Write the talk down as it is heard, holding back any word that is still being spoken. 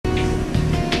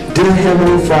Dear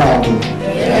Heavenly Father,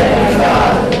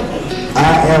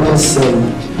 I am a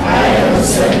sinner.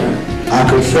 I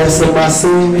confess of my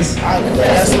sins.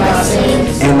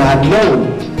 And I know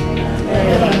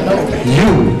you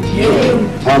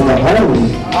are the only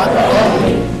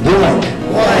one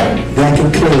that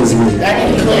can cleanse me.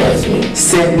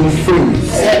 Set me free.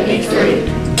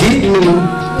 Get me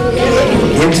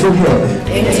into heaven.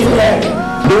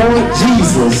 Lord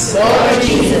Jesus,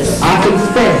 I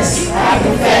confess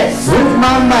with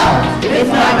my mouth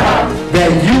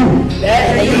that you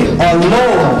are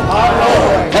Lord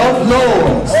of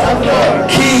lords,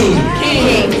 King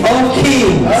of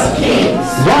kings.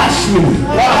 Wash me.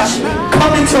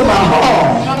 Come into my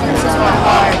heart.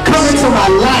 Come into my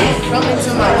life.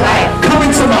 Come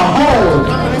into my home.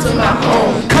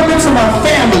 Come into my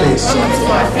family.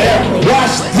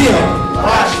 Wash them.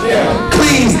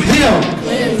 Cleanse them.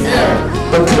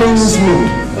 But cleanse me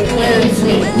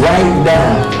right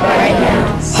now.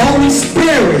 Holy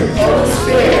Spirit,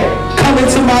 come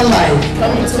into my life.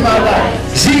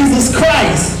 Jesus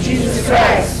Christ,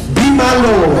 be my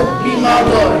Lord.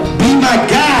 Be my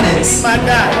guidance.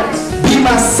 Be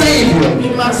my Savior.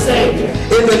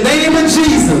 In the name of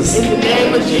Jesus,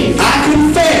 I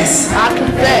confess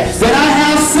that I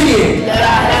have sinned.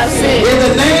 In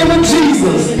the name of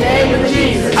Jesus,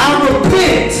 I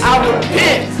repent.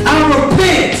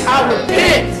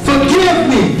 Forgive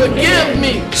me.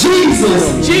 Jesus.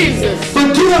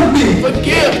 Forgive me.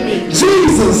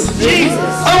 Jesus.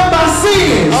 Of my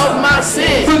sins.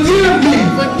 Forgive me.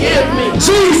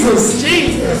 Jesus.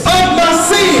 Of my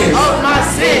sins.